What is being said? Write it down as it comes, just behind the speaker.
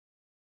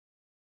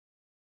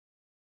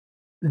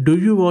Do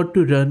you want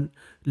to run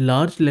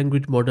large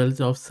language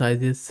models of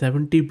sizes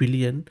 70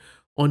 billion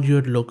on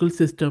your local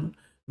system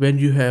when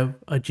you have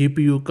a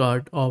GPU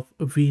card of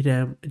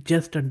VRAM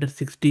just under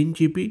 16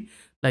 GB,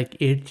 like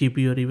 8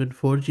 GB or even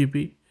 4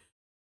 GB?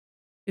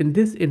 In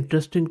this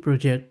interesting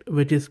project,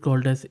 which is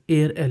called as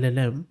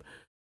AirLLM,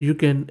 you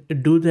can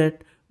do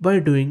that by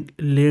doing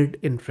layered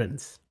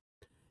inference.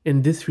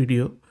 In this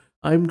video,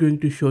 I'm going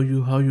to show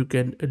you how you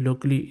can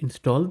locally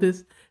install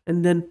this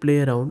and then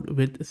play around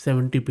with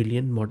 70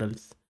 billion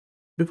models.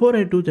 Before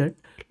I do that,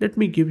 let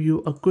me give you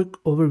a quick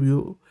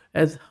overview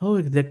as how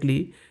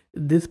exactly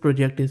this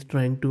project is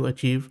trying to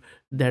achieve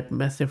that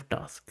massive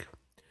task.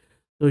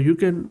 So you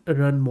can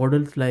run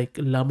models like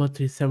Llama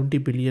 370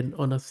 billion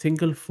on a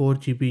single 4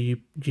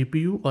 GB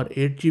GPU or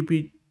 8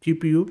 GB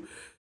GPU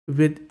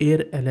with Air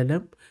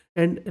LLM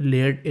and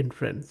layered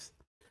inference.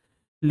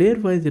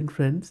 Layer-wise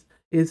inference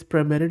is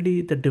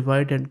primarily the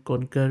divide and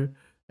conquer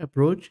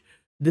approach.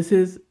 This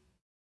is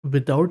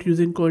without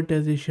using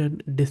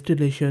quantization,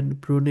 distillation,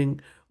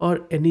 pruning,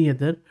 or any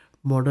other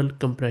model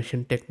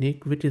compression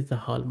technique, which is the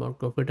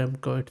hallmark of it. I'm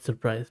quite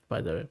surprised,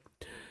 by the way.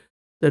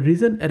 The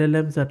reason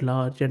LLMs are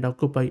large and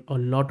occupy a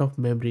lot of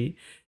memory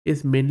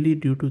is mainly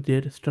due to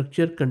their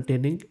structure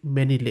containing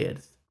many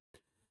layers.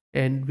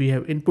 And we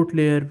have input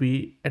layer,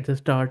 we at the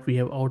start we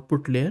have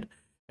output layer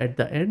at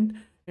the end,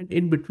 and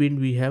in between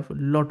we have a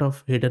lot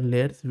of hidden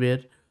layers where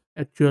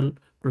actual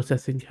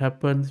processing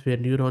happens, where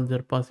neurons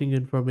are passing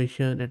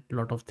information and a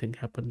lot of things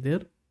happen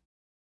there.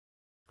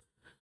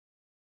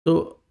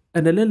 So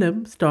an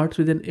LLM starts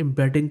with an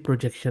embedding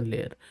projection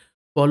layer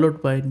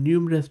followed by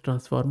numerous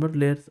transformer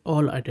layers,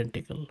 all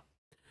identical.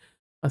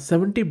 A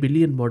 70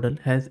 billion model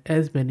has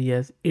as many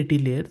as 80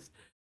 layers,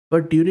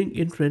 but during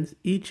inference,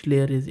 each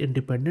layer is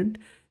independent,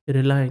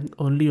 relying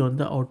only on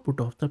the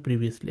output of the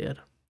previous layer.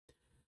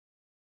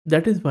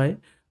 That is why,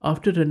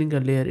 after running a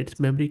layer, its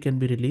memory can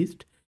be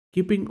released,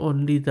 keeping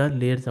only the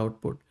layer's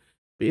output.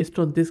 Based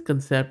on this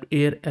concept,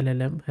 Air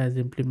LLM has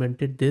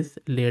implemented this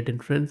layered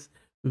inference,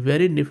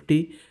 very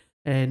nifty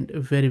and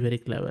very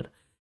clever.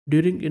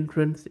 During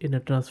inference in a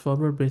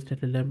transformer based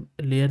LLM,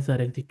 layers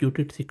are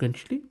executed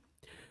sequentially.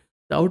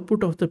 The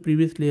output of the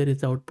previous layer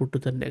is output to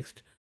the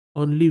next.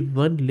 Only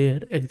one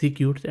layer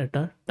executes at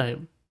a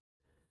time.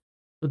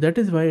 So that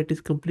is why it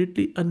is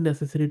completely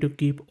unnecessary to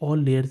keep all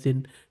layers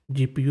in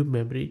GPU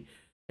memory.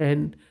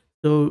 And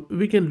so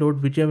we can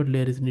load whichever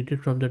layer is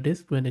needed from the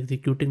disk when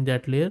executing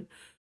that layer,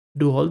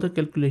 do all the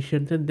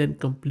calculations and then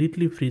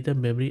completely free the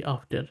memory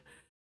after.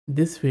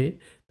 This way,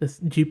 the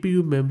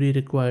GPU memory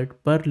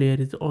required per layer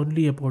is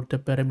only about the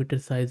parameter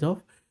size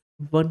of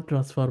one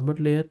transformer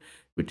layer,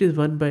 which is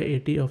 1 by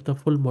 80 of the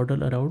full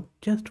model, around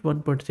just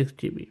 1.6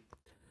 GB.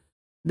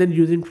 Then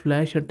using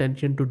flash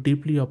attention to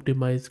deeply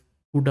optimize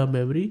CUDA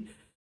memory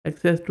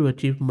access to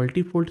achieve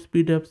multifold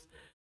speedups,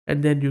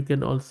 and then you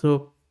can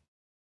also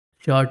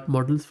chart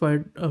models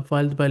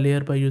files by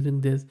layer by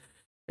using this,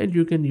 and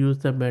you can use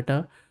the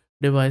meta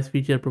device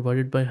feature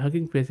provided by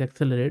Hugging Face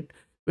Accelerate.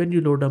 When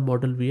you load a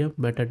model via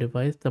meta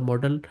device, the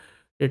model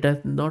data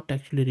is not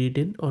actually read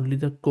in, only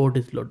the code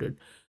is loaded,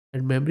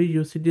 and memory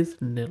usage is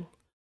nil.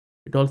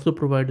 It also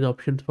provides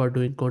options for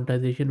doing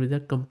quantization with a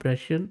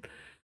compression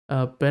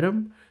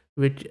param,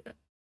 which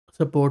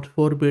supports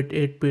 4-bit,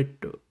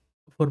 8-bit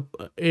for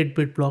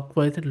 8-bit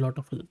blockwise and a lot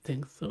of other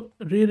things. So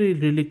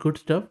really good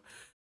stuff.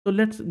 So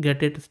let's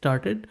get it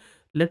started.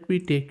 Let me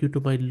take you to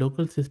my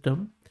local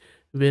system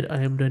where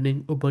I am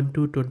running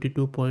Ubuntu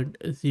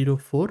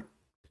 22.04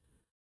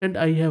 and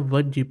I have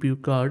one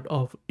GPU card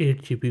of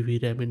 8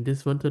 GB VRAM in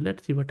this one. So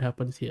let's see what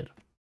happens here.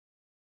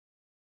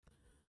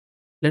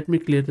 Let me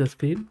clear the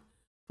screen.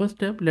 First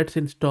step, let's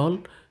install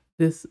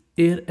this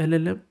Air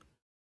LLM.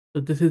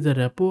 So this is the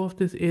repo of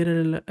this Air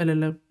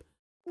LLM.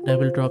 I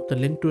will drop the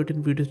link to it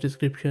in video's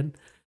description.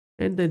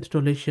 And the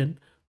installation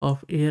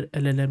of Air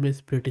LLM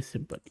is pretty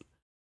simple.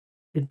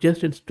 It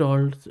just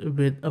installs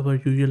with our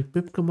usual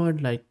pip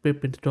command like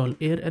pip install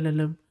Air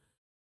LLM.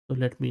 So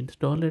let me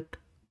install it.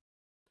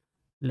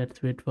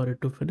 Let's wait for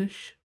it to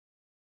finish.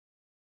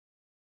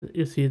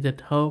 You see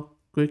that how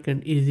quick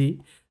and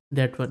easy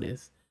that one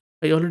is.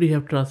 I already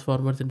have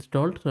transformers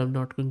installed, so I'm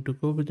not going to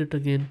go with it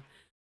again.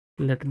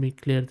 Let me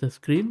clear the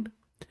screen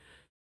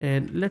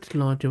and let's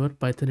launch our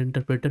Python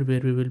interpreter where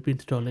we will be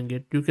installing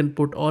it. You can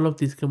put all of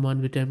these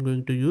commands which I'm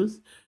going to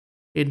use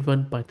in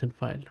one Python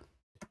file.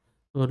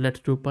 So let's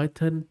do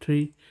Python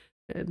 3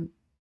 and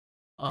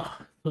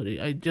sorry,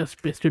 I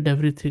just pasted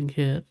everything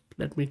here.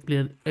 Let me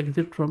clear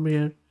exit from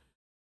here.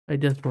 I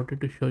just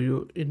wanted to show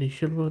you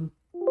initial one.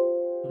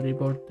 Sorry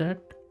about that.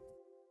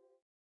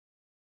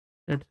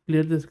 Let's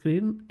clear the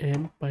screen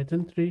and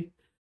Python 3.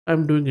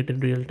 I'm doing it in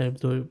real time,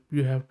 so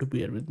you have to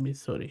bear with me.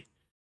 Sorry.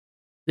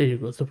 There you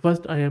go. So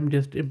first I am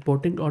just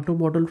importing auto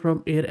model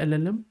from Air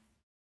LLM.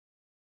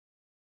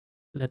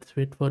 Let's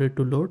wait for it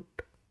to load.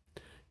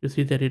 You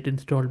see that it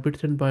installed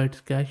bits and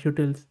bytes, cache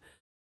utils,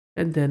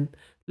 and then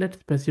let's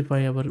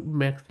specify our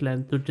max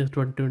length to just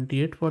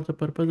 128 for the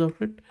purpose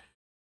of it.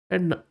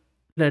 And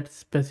let's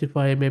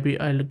specify, maybe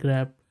I'll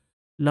grab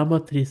Llama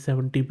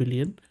 370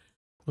 billion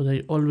because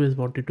I always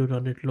wanted to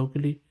run it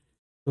locally.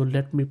 So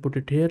let me put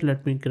it here.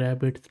 Let me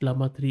grab its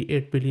Llama 3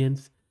 8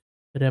 billions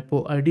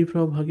repo ID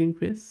from Hugging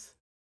Face.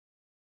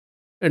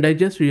 And I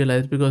just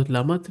realized because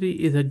Llama 3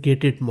 is a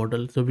gated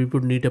model, so we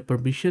would need a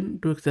permission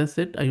to access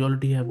it. I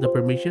already have the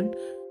permission,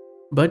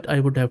 but I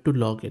would have to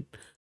log in.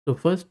 So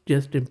first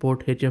just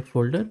import HF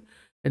folder,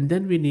 and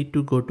then we need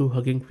to go to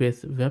Hugging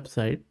Face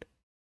website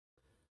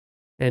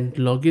and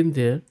log in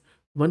there.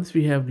 Once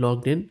we have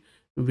logged in,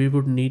 we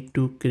would need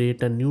to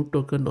create a new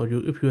token, or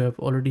if you have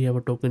already have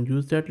a token,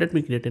 use that. Let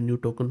me create a new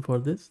token for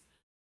this.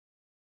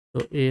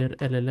 So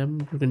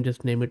AirLLM, you can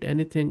just name it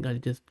anything. I'll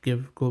just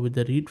go with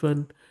the read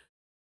one,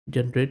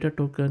 generate a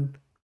token,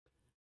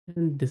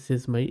 and this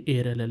is my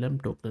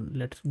AirLLM token.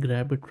 Let's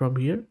grab it from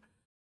here.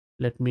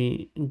 Let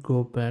me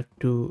go back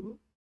to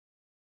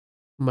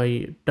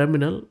my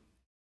terminal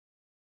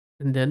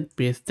and then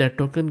paste that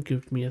token.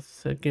 Give me a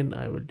second.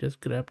 I will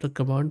just grab the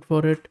command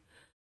for it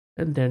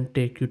and then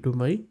take you to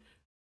my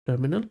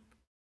terminal.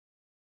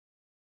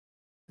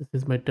 This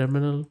is my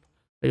terminal.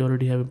 I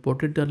already have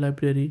imported the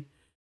library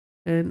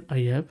and I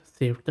have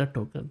saved the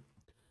token.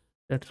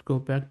 Let's go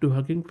back to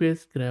Hugging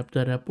Face, grab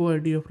the repo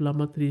ID of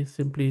Llama 3,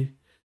 simply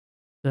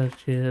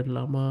search here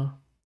Llama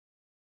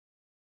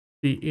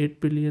 3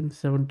 8 billion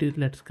 70.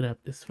 Let's grab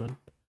this one.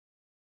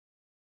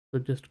 So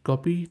just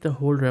copy the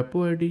whole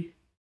repo ID.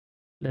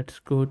 Let's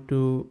go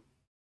to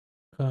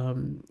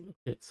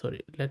okay,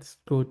 sorry, let's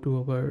go to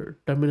our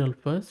terminal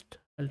first.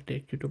 I'll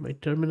take you to my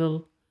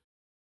terminal,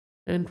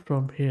 and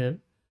from here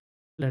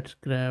let's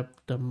grab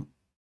the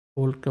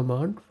whole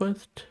command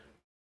first,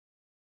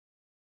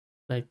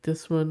 like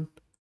this one.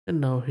 And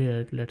now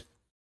here let's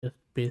just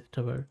paste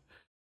our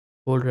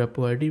whole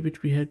repo ID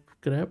which we had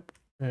grabbed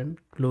and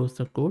close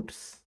the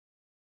quotes.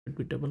 Should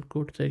be double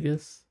quotes, I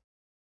guess.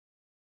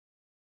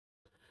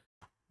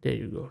 There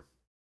you go.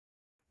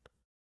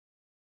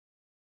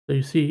 So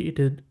you see it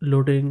is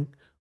loading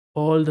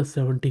all the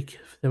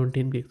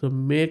 17 gigs. So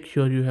make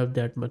sure you have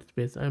that much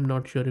space. I'm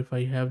not sure if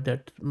I have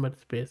that much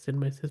space in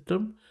my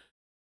system.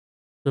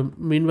 So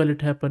meanwhile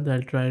it happens,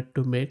 I'll try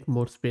to make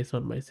more space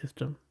on my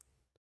system.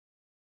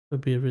 So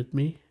bear with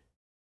me.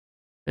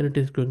 And it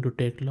is going to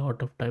take a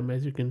lot of time,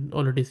 as you can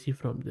already see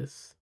from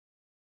this.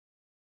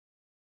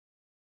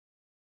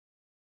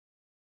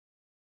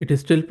 It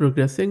is still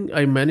progressing.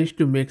 I managed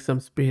to make some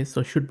space,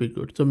 so should be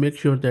good. So make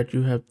sure that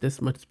you have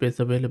this much space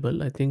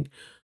available. I think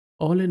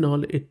all in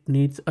all, it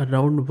needs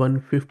around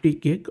 150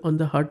 gig on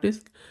the hard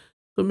disk.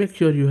 So make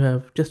sure you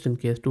have, just in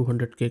case,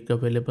 200 gig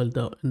available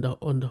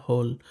on the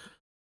whole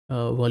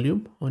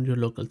volume on your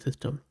local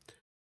system.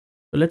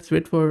 So let's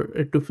wait for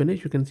it to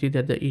finish. You can see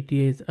that the ETA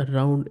is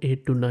around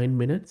 8 to 9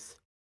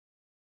 minutes.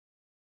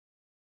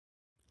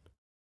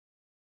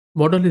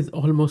 Model is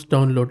almost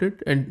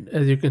downloaded, and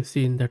as you can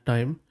see in the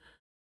time,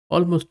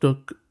 almost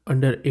took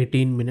under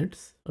 18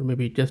 minutes, or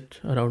maybe just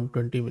around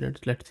 20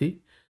 minutes. Let's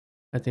see.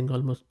 I think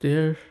almost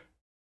there.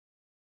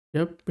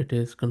 Yep, it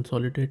is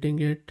consolidating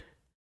it.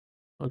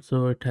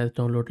 Also, it has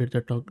downloaded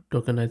the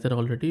tokenizer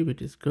already,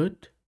 which is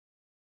good.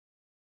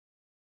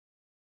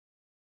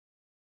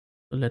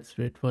 So let's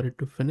wait for it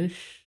to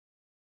finish.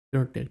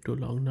 Don't take too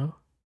long now.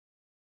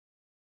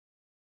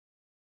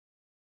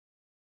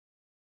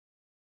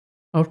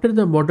 After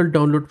the model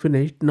download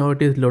finished, now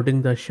it is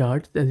loading the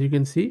shards, as you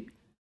can see.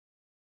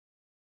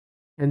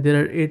 And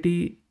there are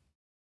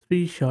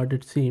 83 shards,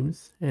 it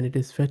seems, and it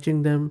is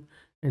fetching them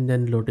and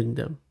then loading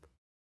them.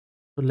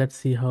 So let's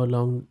see how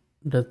long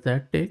does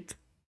that take.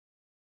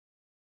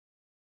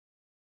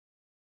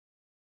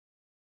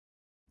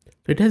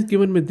 It has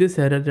given me this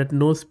error that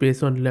no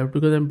space on left,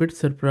 because I'm a bit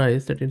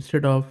surprised that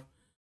instead of,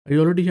 I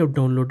already have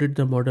downloaded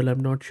the model. I'm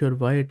not sure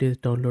why it is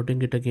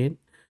downloading it again.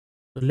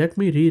 So let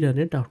me rerun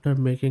it after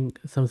making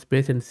some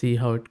space and see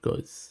how it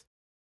goes.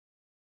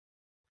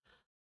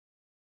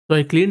 So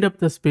I cleaned up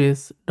the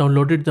space,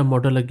 downloaded the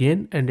model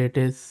again, and it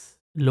is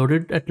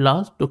loaded at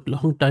last. Took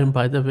long time,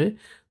 by the way.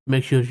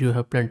 Make sure you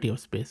have plenty of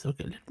space.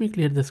 Okay, let me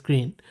clear the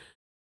screen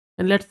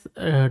and let's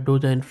do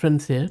the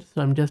inference here.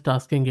 So I'm just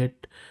asking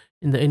it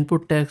in the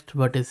input text,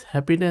 what is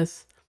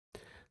happiness?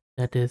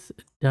 That is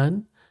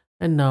done.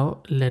 And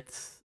now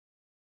let's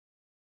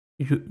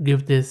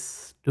give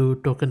this to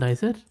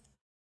tokenizer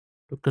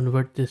to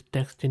convert this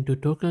text into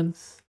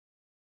tokens.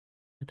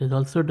 It is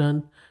also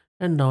done.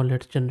 And now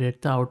let's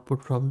generate the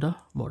output from the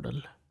model.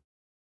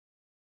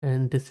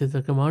 And this is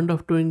a command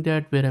of doing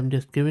that, where I'm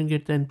just giving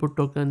it the input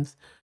tokens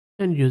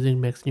and using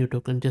max new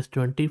token just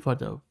 20 for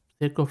the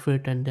sake of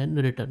it, and then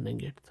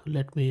returning it. So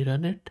let me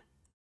run it.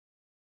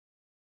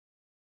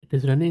 It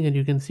is running, and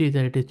you can see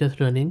that it is just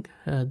running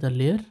the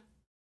layer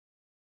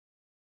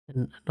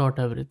and not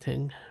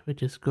everything,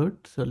 which is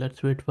good. So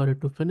let's wait for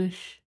it to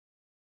finish.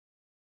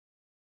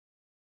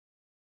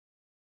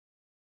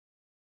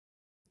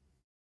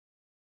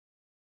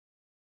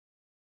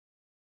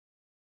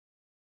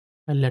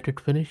 I'll let it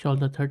finish all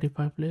the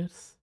 35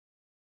 layers.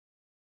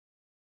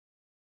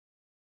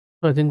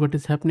 So I think what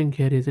is happening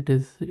here is it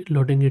is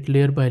loading it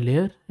layer by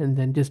layer and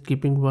then just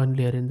keeping one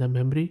layer in the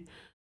memory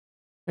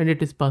and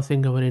it is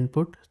passing our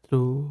input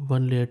through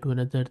one layer to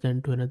another,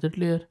 then to another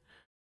layer.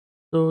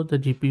 So the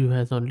GPU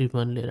has only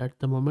one layer at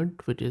the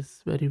moment, which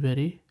is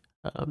very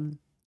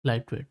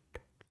lightweight.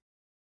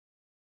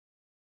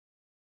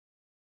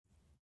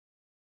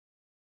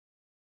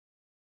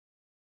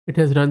 It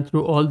has run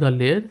through all the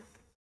layers,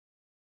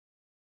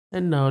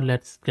 and now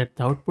let's get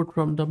the output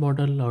from the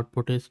model.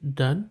 Output is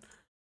done,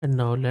 and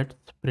now let's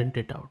print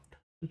it out.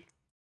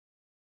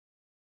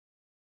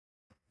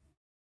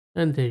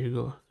 And there you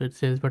go. So it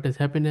says what is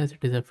happiness.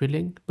 It is a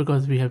feeling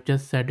because we have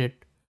just set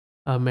it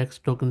max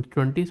token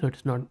 20, so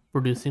it's not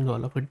producing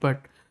all of it.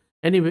 But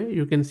anyway,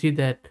 you can see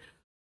that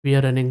we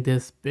are running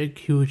this big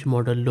huge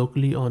model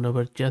locally on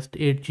our just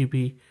 8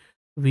 GB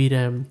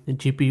VRAM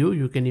GPU.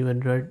 You can even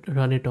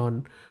run it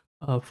on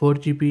 4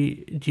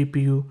 GB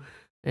GPU,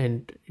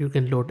 and you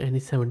can load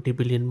any 70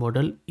 billion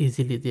model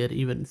easily there.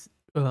 Even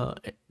uh,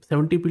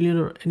 70 billion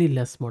or any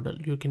less model,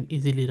 you can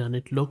easily run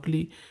it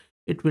locally.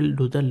 It will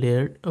do the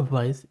layered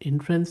wise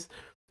inference.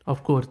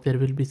 Of course, there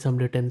will be some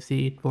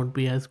latency. It won't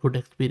be as good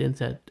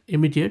experience as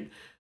immediate,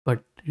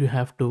 but you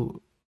have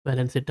to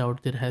balance it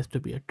out. There has to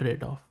be a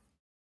trade-off.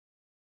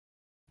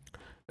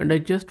 And I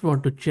just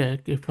want to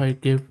check if I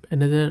give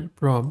another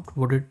prompt,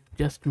 would it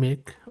just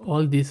make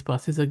all these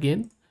passes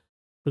again?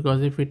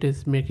 Because if it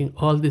is making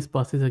all these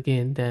passes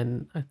again,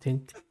 then I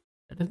think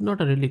that is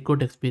not a really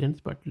good experience,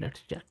 but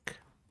let's check.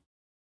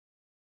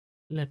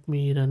 Let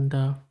me run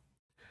the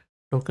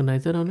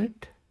tokenizer on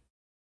it.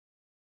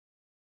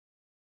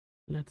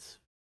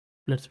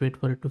 Let's wait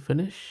for it to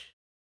finish.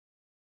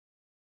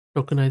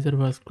 Tokenizer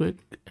was quick,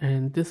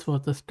 and this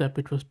was the step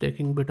it was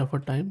taking a bit of a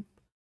time,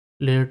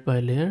 layered by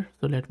layer.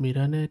 So let me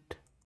run it.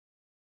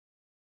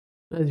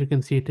 As you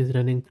can see, it is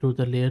running through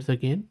the layers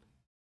again.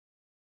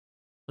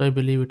 So I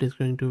believe it is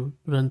going to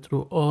run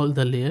through all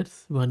the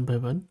layers one by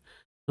one.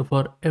 So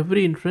for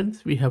every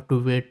inference, we have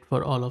to wait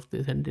for all of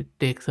this, and it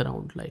takes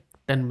around like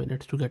 10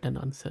 minutes to get an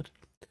answer.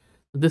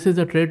 This is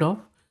a trade-off.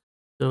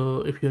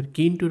 So if you're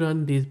keen to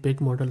run these big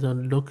models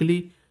on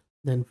locally,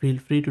 then feel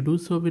free to do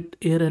so with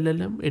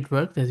AirLLM. It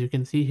works, as you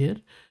can see here,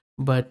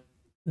 but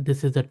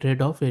this is a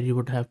trade-off where you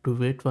would have to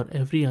wait for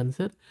every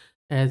answer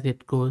as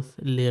it goes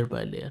layer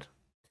by layer.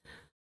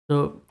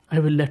 So I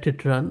will let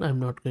it run. I'm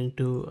not going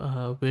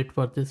to wait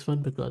for this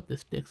one because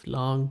this takes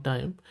long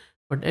time.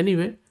 But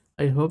anyway,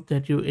 I hope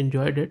that you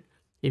enjoyed it.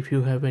 If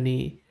you have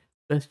any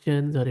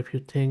questions, or if you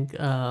think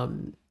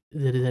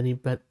there is any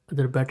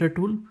other better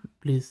tool,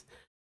 please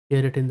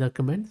share it in the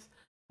comments.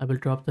 I will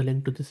drop the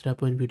link to this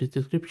repo in video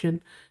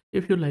description.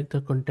 If you like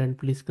the content,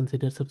 please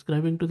consider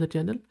subscribing to the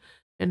channel.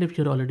 And if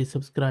you're already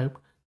subscribed,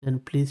 then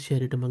please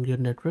share it among your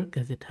network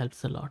as it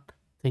helps a lot.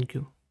 Thank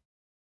you.